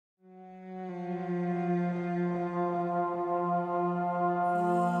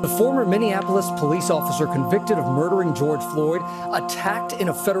The former Minneapolis police officer convicted of murdering George Floyd, attacked in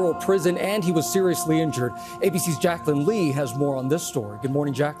a federal prison, and he was seriously injured. ABC's Jacqueline Lee has more on this story. Good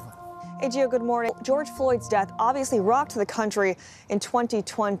morning, Jacqueline. Hey, Gio, good morning. George Floyd's death obviously rocked the country in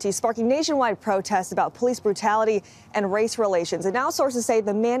 2020, sparking nationwide protests about police brutality and race relations. And now sources say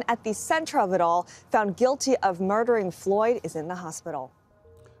the man at the center of it all, found guilty of murdering Floyd, is in the hospital.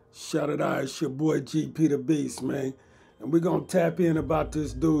 Shout it out, it's your boy GP the Beast, man. And we're going to tap in about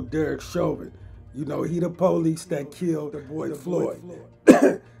this dude, Derek Chauvin. You know, he the police that killed the boy Floyd.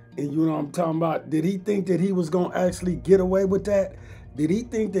 And you know what I'm talking about? Did he think that he was going to actually get away with that? Did he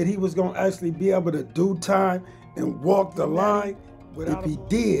think that he was going to actually be able to do time and walk the line? If he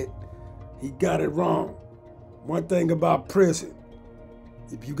did, he got it wrong. One thing about prison,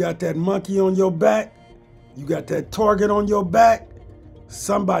 if you got that monkey on your back, you got that target on your back,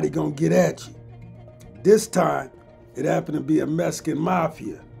 somebody gonna get at you. This time, it happened to be a Mexican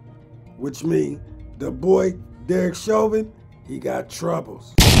mafia, which means the boy, Derek Chauvin, he got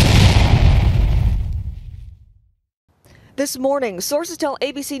troubles. This morning, sources tell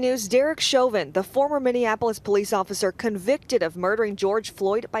ABC News Derek Chauvin, the former Minneapolis police officer convicted of murdering George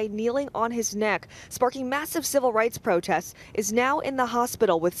Floyd by kneeling on his neck, sparking massive civil rights protests, is now in the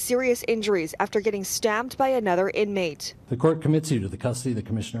hospital with serious injuries after getting stabbed by another inmate. The court commits you to the custody of the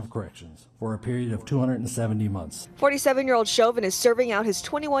Commissioner of Corrections for a period of 270 months. 47-year-old Chauvin is serving out his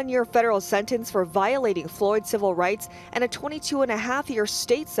 21-year federal sentence for violating Floyd's civil rights and a 22-and-a-half-year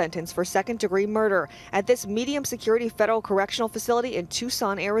state sentence for second-degree murder at this medium-security federal correctional facility in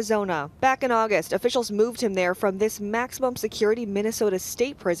Tucson, Arizona. Back in August, officials moved him there from this maximum security Minnesota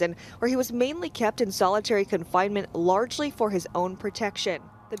state prison, where he was mainly kept in solitary confinement largely for his own protection.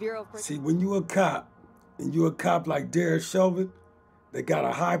 The Bureau of See, when you a cop, and you a cop like Derek Chauvin, that got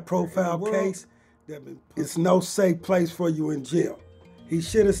a high-profile case, it's no safe place for you in jail. He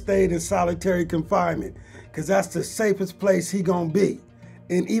should have stayed in solitary confinement, because that's the safest place he gonna be.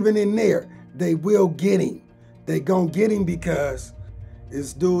 And even in there, they will get him. They gonna get him because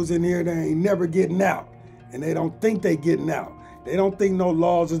it's dudes in here that ain't never getting out. And they don't think they getting out. They don't think no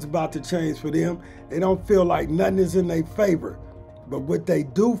laws is about to change for them. They don't feel like nothing is in their favor. But what they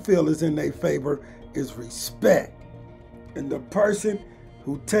do feel is in their favor is respect. And the person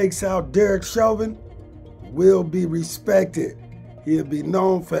who takes out Derek Chauvin will be respected. He'll be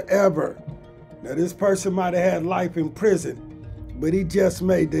known forever. Now, this person might have had life in prison, but he just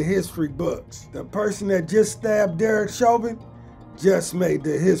made the history books. The person that just stabbed Derek Chauvin just made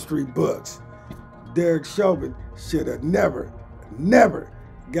the history books. Derek Chauvin should have never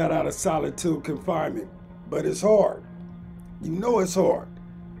got out of solitary confinement. But it's hard. You know it's hard.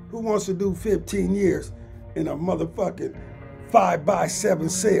 Who wants to do 15 years in a motherfucking 5x7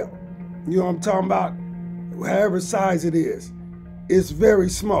 cell? You know what I'm talking about? However size it is. It's very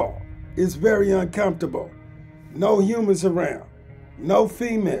small. It's very uncomfortable. No humans around. No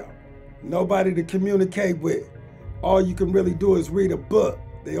female. Nobody to communicate with. All you can really do is read a book.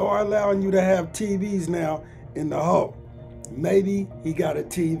 They are allowing you to have TVs now in the hole. Maybe he got a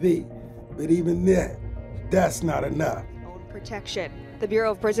TV, but even that's not enough. Own protection. The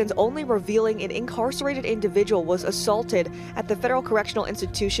Bureau of Prisons only revealing an incarcerated individual was assaulted at the Federal Correctional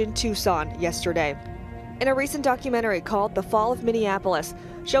Institution, Tucson, yesterday. In a recent documentary called The Fall of Minneapolis,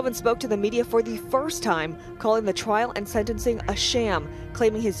 Chauvin spoke to the media for the first time, calling the trial and sentencing a sham,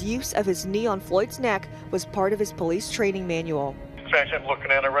 claiming his use of his knee on Floyd's neck was part of his police training manual. In fact, I'm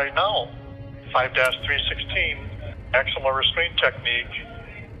looking at it right now. 5-316, maximal restraint technique,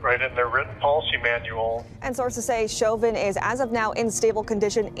 right in their written policy manual. And sources say Chauvin is, as of now, in stable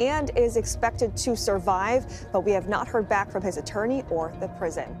condition and is expected to survive, but we have not heard back from his attorney or the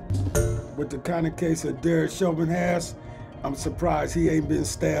prison. With the kind of case that Derek Chauvin has, I'm surprised he ain't been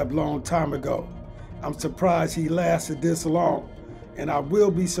stabbed a long time ago. I'm surprised he lasted this long. And I will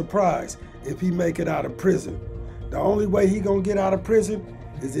be surprised if he make it out of prison. The only way he gonna get out of prison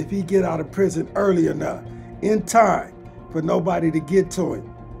is if he get out of prison early enough, in time, for nobody to get to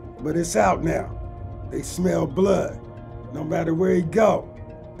him. But it's out now. They smell blood. No matter where he go,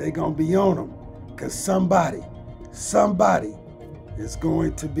 they gonna be on him. Cause somebody is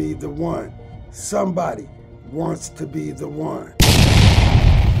going to be the one. Somebody wants to be the one.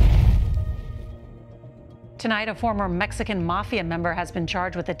 Tonight, a former Mexican mafia member has been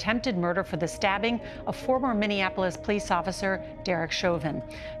charged with attempted murder for the stabbing of former Minneapolis police officer Derek Chauvin.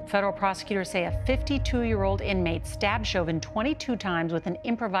 Federal prosecutors say a 52-year-old inmate stabbed Chauvin 22 times with an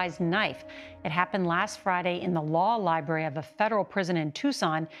improvised knife. It happened last Friday in the law library of a federal prison in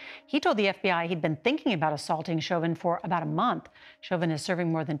Tucson. He told the FBI he'd been thinking about assaulting Chauvin for about a month. Chauvin is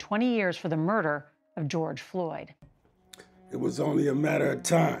serving more than 20 years for the murder of George Floyd. It was only a matter of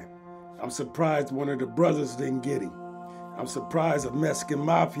time. I'm surprised one of the brothers didn't get him. I'm surprised a Mexican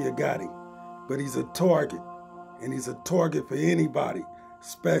mafia got him. But he's a target, and he's a target for anybody,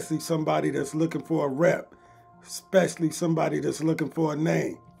 especially somebody that's looking for a rep, especially somebody that's looking for a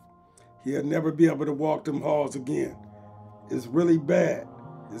name. He'll never be able to walk them halls again. It's really bad.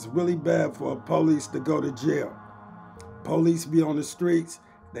 It's really bad for police to go to jail. Police be on the streets,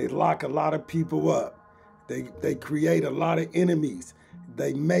 they lock a lot of people up. They create a lot of enemies.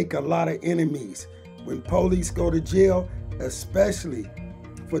 They make a lot of enemies. When police go to jail, especially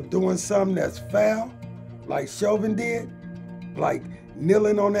for doing something that's foul, like Chauvin did, like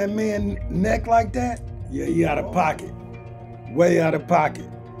kneeling on that man's neck like that, yeah, he out of pocket. Way out of pocket.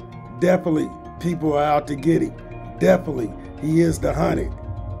 Definitely, people are out to get him. Definitely, he is the hunted.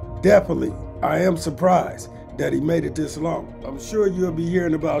 Definitely, I am surprised that he made it this long. I'm sure you'll be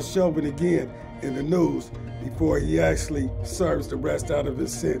hearing about Chauvin again in the news before he actually serves the rest out of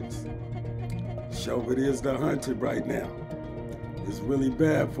his sentence. Chauvin is the hunted right now. It's really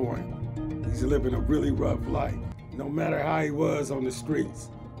bad for him. He's living a really rough life, no matter how he was on the streets.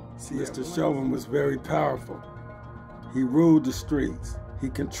 See, Mr. Chauvin was very powerful. He ruled the streets. He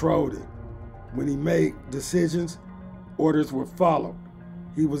controlled it. When he made decisions, orders were followed.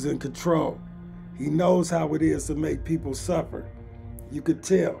 He was in control. He knows how it is to make people suffer. You could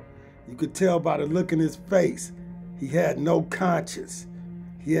tell. You could tell by the look in his face. He had no conscience.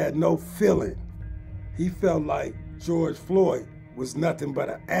 He had no feeling. He felt like George Floyd was nothing but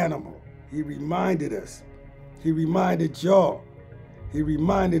an animal. He reminded us. He reminded y'all. He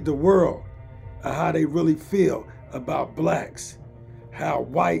reminded the world of how they really feel about blacks. How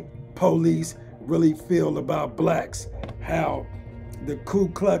white police really feel about blacks. How the Ku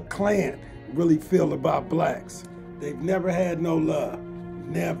Klux Klan really feel about blacks. They've never had no love.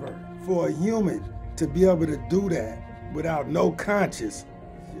 Never. For a human to be able to do that without no conscience,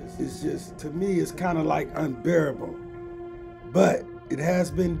 it's just, to me, it's kind of like unbearable. But it has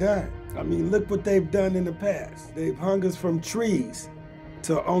been done. I mean, look what they've done in the past. They've hung us from trees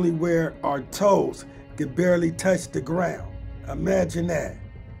to only where our toes could barely touch the ground. Imagine that.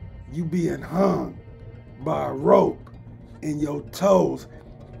 You being hung by a rope and your toes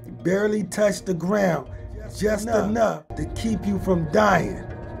barely touch the ground just enough to keep you from dying.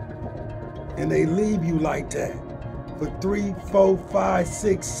 And they leave you like that for 3, 4, 5,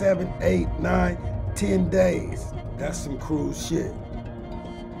 6, 7, 8, 9, 10 days. That's some cruel shit.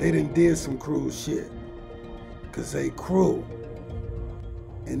 They done did some cruel shit because they cruel.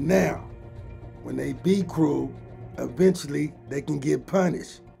 And now, when they be cruel, eventually they can get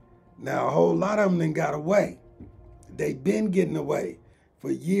punished. Now, a whole lot of them done got away. They been getting away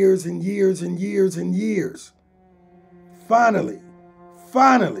for years and years and years and years. Finally,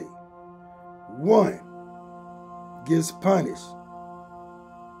 one gets punished.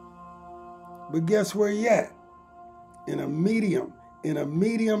 But guess where he at? In a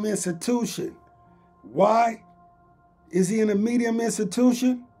medium institution. Why is he in a medium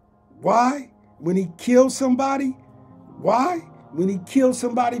institution? Why? When he kills somebody? Why? When he kills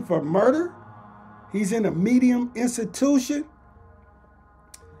somebody for murder? He's in a medium institution?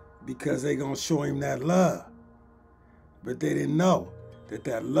 Because they gonna show him that love. But they didn't know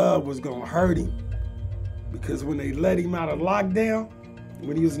that love was gonna hurt him. Because when they let him out of lockdown,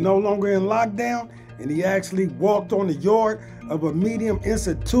 when he was no longer in lockdown, and he actually walked on the yard of a medium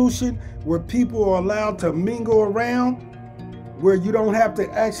institution where people are allowed to mingle around, where you don't have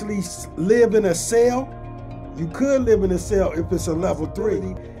to actually live in a cell. You could live in a cell if it's a level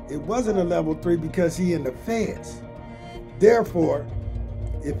 3. It wasn't a level 3 because he in the feds. Therefore,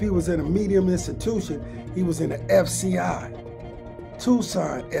 if he was in a medium institution, he was in the FCI,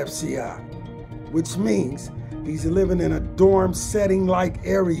 Tucson FCI, which means he's living in a dorm setting-like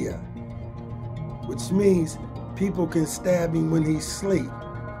area, which means people can stab him when he's asleep,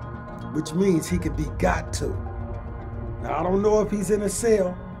 which means he could be got to. Now, I don't know if he's in a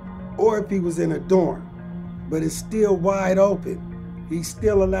cell or if he was in a dorm, but it's still wide open. He's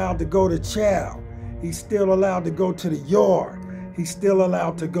still allowed to go to chow. He's still allowed to go to the yard. He's still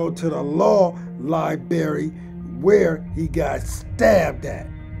allowed to go to the law library where he got stabbed at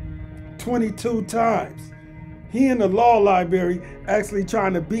 22 times. He in the law library actually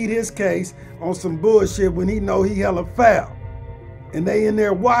trying to beat his case on some bullshit when he know he hella foul. And they in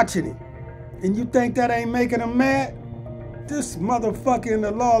there watching him. And you think that ain't making him mad? This motherfucker in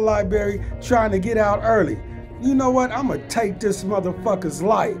the law library trying to get out early. You know what? I'm gonna take this motherfucker's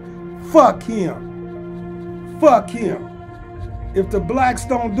life. Fuck him. Fuck him. If the blacks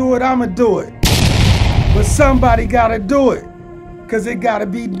don't do it, I'ma do it. But somebody gotta do it. Cause it gotta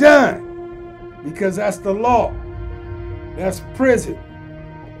be done. Because that's the law. That's prison.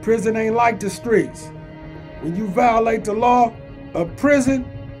 Prison ain't like the streets. When you violate the law of prison,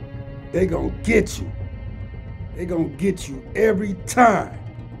 they gonna get you. They gonna get you every time.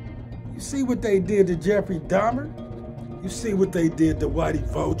 You see what they did to Jeffrey Dahmer? You see what they did to Whitey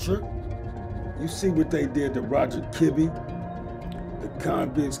Vulture? You see what they did to Roger Kibbe? The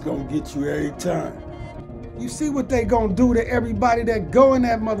convicts gonna get you every time. You see what they gonna do to everybody that go in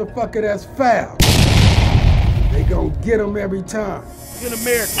that motherfucker that's foul? They gonna get them every time. In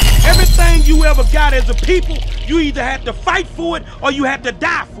America, everything you ever got as a people, you either had to fight for it or you had to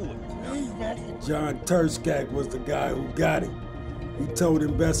die for it. John Turskak was the guy who got him. He told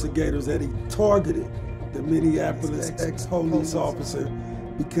investigators that he targeted the Minneapolis ex-police officer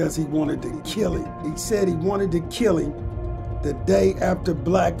because he wanted to kill him. He said he wanted to kill him the day after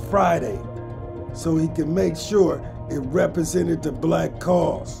Black Friday so he could make sure it represented the black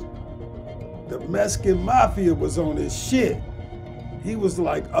cause. The Mexican Mafia was on his shit. He was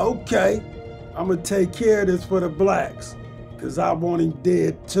like, okay, I'm gonna take care of this for the blacks because I want him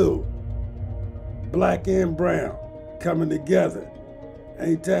dead too. Black and brown coming together.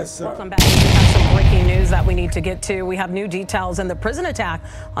 Ain't that something? Welcome back. We have some breaking news that we need to get to. We have new details in the prison attack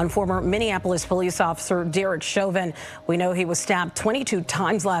on former Minneapolis police officer Derek Chauvin. We know he was stabbed 22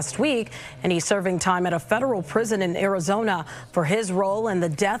 times last week, and he's serving time at a federal prison in Arizona for his role in the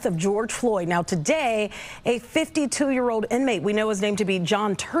death of George Floyd. Now today, a 52-year-old inmate, we know his name to be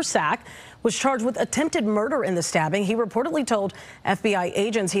John Tursak, was charged with attempted murder in the stabbing. He reportedly told FBI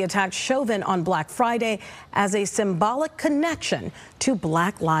agents he attacked Chauvin on Black Friday as a symbolic connection to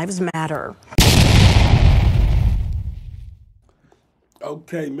Black Lives Matter.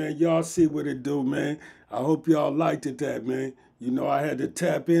 Okay, man, y'all see what it do, man. I hope y'all liked it, that, man. You know, I had to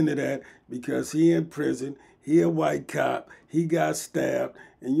tap into that because he in prison, he a white cop, he got stabbed,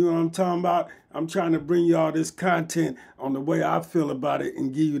 and you know what I'm talking about? I'm trying to bring y'all this content on the way I feel about it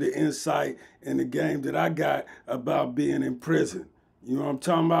and give you the insight and the game that I got about being in prison. You know what I'm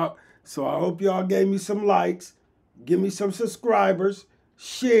talking about? So I hope y'all gave me some likes, give me some subscribers,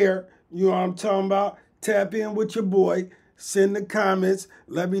 share, you know what I'm talking about? Tap in with your boy, send the comments,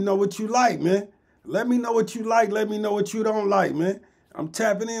 let me know what you like, man. Let me know what you like, let me know what you don't like, man. I'm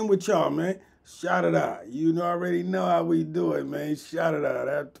tapping in with y'all, man. Shout it out. You already know how we do it, man. Shout it out,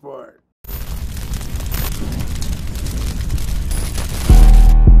 that part.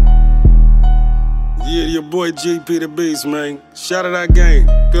 Yeah, your boy GP the Beast, man. Shout it out, gang.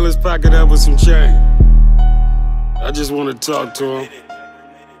 Fill his pocket up with some change. I just want to talk to him.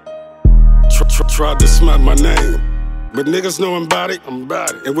 Tried to smut my name. But niggas know I'm about it.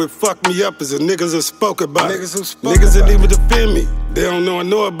 And what fucked me up is the niggas that spoke about it. Niggas that even defend me. They don't know I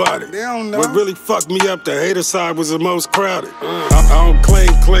know about it. They don't know. What really fucked me up, the hater side was the most crowded. I don't claim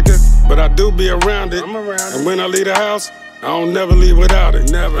clicker, but I do be around it. And when I leave the house, I don't never leave without it.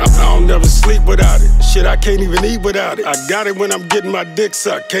 Never. I don't never sleep without it. Shit, I can't even eat without it. I got it when I'm getting my dick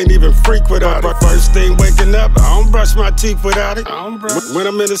sucked. Can't even freak without it. First thing waking up, I don't brush my teeth without it. When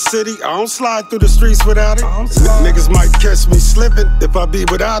I'm in the city, I don't slide through the streets without it. Niggas might catch me slipping if I be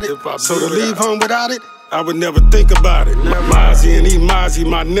without it. So to leave home without it, I would never think about it. Mozzie and Emozzie,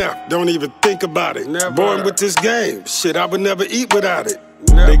 my nephew, don't even think about it. Born with this game, shit, I would never eat without it.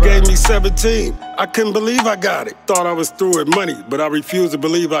 They gave me 17, I couldn't believe I got it. Thought I was through with money, but I refused to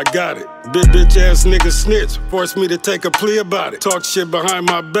believe I got it. Bitch ass nigga snitch, forced me to take a plea about it. Talk shit behind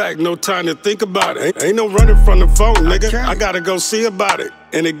my back, no time to think about it. Ain't no running from the phone, nigga, I gotta go see about it.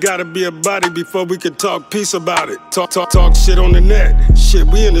 And it gotta be a body before we can talk peace about it. Talk shit on the net. Shit,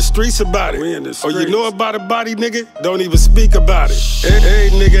 we in the streets about it. Oh, you know about a body, nigga? Don't even speak about it. Hey,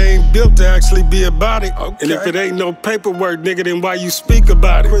 nigga ain't built to actually be about it. Okay. And if it ain't no paperwork, nigga, then why you speak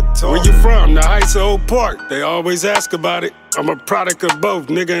about it? Where you from? The Heights or Oak Park? They always ask about it. I'm a product of both,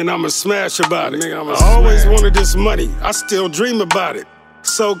 nigga, and I'm a smash about it. Nigga, I always wanted this money. I still dream about it.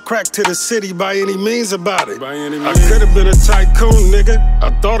 So crack to the city by any means about it. I could have been a tycoon, nigga.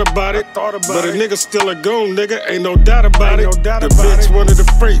 I thought about it. But a nigga still a goon, nigga. Ain't no doubt about it. The bitch wanted to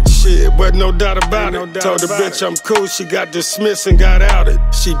freak shit, wasn't no doubt about it. Told the bitch I'm cool, she got dismissed and got outed.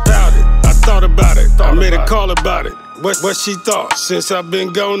 She pouted. I thought about it. I made a call about it. What she thought? Since I've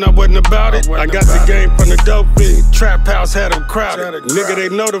been gone, I wasn't about it. I got the game from the dope fiend. Trap house had them crowded. Nigga,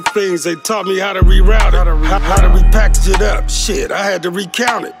 they know the fiends. They taught me how to reroute it. How to repackage it up. Shit, I had to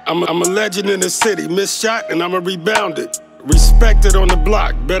recount it. I'm a legend in the city. Missed shot and I'ma rebound it. Respected on the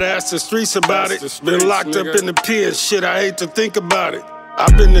block. Better ask the streets about it. Been locked up in the pen. Shit, I hate to think about it.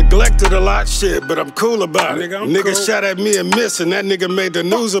 I've been neglected a lot, shit, but I'm cool about it. Nigga shot at me and missed, and that nigga made the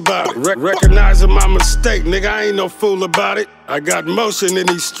news about it. Recognizing my mistake, nigga, I ain't no fool about it. I got motion in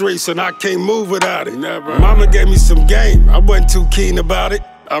these streets, and I can't move without it. Mama gave me some game, I wasn't too keen about it.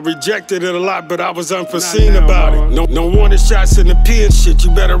 I rejected it a lot, but I was unforeseen about it. No warning shots in the pen, shit,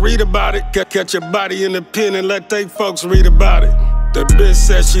 you better read about it. Catch your body in the pen and let they folks read about it. The bitch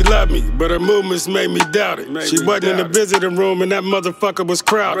said she loved me, but her movements made me doubt it. She wasn't in the visiting room and that motherfucker was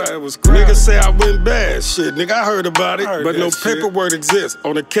crowded. Niggas say I went bad, shit, nigga, I heard about it. But no paperwork exists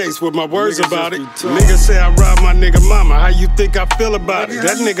on the case with my words about it. Niggas say I robbed my nigga mama, how you think I feel about it?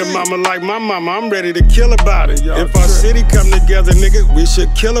 That nigga mama like my mama, I'm ready to kill about it. If our city come together, nigga, we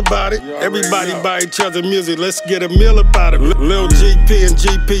should kill about it. Everybody buy each other music, let's get a meal about it. Lil GP and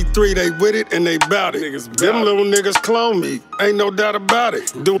GP3, they with it and they bout it. Them little niggas clone me, ain't no doubt about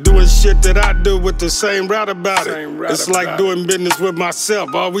it. Doing shit that I do with the same route about it. It's like doing business with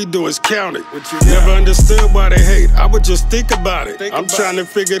myself. All we do is count it. Never understood why they hate. I would just think about it. I'm trying to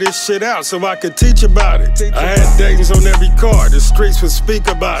figure this shit out so I could teach about it. I had Dayton's on every car. The streets would speak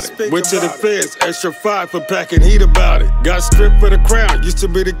about it. Went to the feds, extra 5 for packing heat about it. Got stripped for the crown. Used to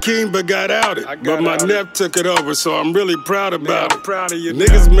be the king, but got outed. But my nephew took it over, so I'm really proud about it.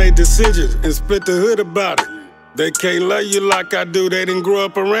 Niggas made decisions and split the hood about it. They can't love you like I do, they didn't grow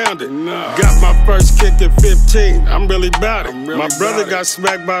up around it. Got my first kick at 15, I'm really bout it. My brother got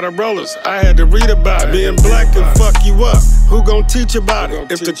smacked by the rollers, I had to read about it. Being black can fuck you up, who gon' teach about it?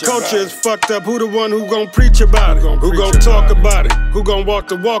 If the culture is fucked up, who the one who gon' preach about it? Who gon' talk about it? Who gon' walk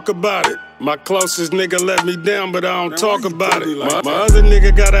the walk about it? My closest nigga let me down, but I don't talk about it. My other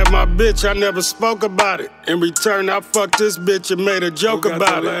nigga got at my bitch, I never spoke about it. In return, I fucked this bitch and made a joke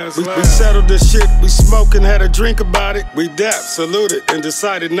about it. We settled the shit, we smoked and had a drink about it. We dapped, saluted, and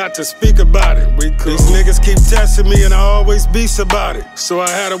decided not to speak about it. These niggas keep testing me and I always beast about it. So I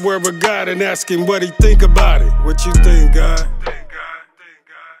had a word with God and ask him what he think about it. What you think, God?